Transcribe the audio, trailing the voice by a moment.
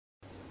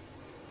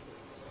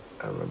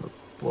I remember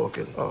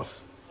walking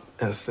off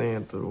and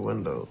seeing through the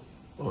window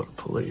all the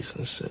police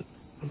and shit.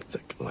 I'm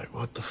thinking, like,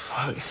 what the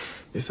fuck?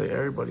 They say,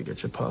 everybody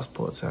get your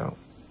passports out.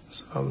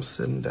 So I'm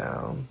sitting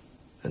down,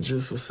 and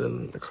Juice was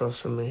sitting across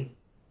from me,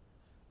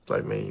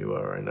 like me and you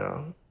are right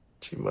now.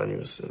 G-Money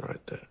was sitting right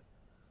there.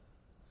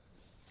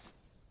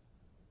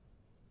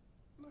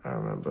 I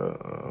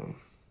remember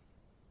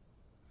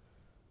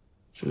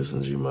Juice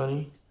and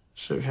G-Money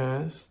shook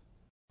hands.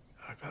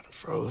 I got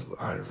froze.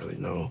 I didn't really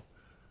know,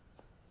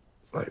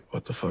 like,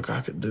 what the fuck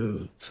I could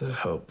do to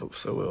help.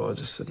 So we were all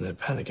just sitting there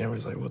panicking. We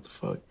was like, what the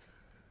fuck?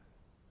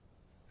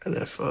 And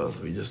at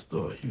first, we just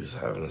thought he was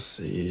having a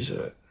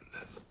seizure. And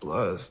then the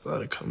blood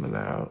started coming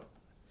out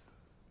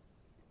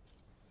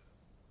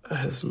of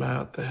his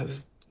mouth and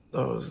his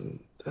nose. And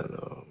then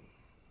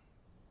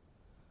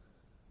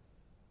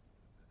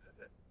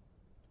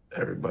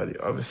everybody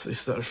obviously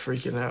started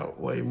freaking out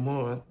way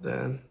more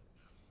then.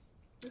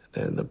 And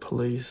then the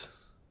police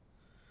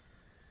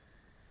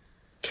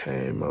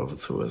came over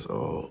to us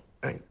all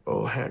and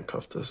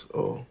handcuffed us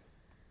all.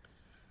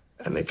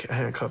 And they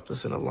handcuffed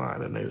us in a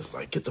line, and they was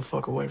like, get the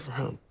fuck away from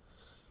him.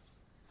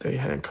 They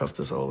handcuffed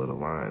us all in a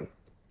line,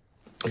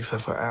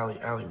 except for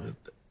Allie. Allie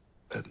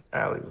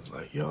was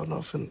like, y'all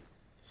nothing.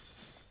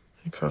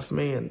 Handcuffed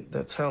me, and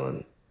they're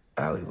telling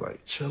Allie,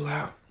 like, chill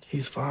out.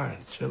 He's fine.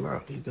 Chill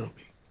out. He's gonna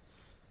be.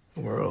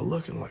 And we're all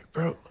looking like,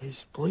 bro,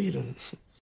 he's bleeding.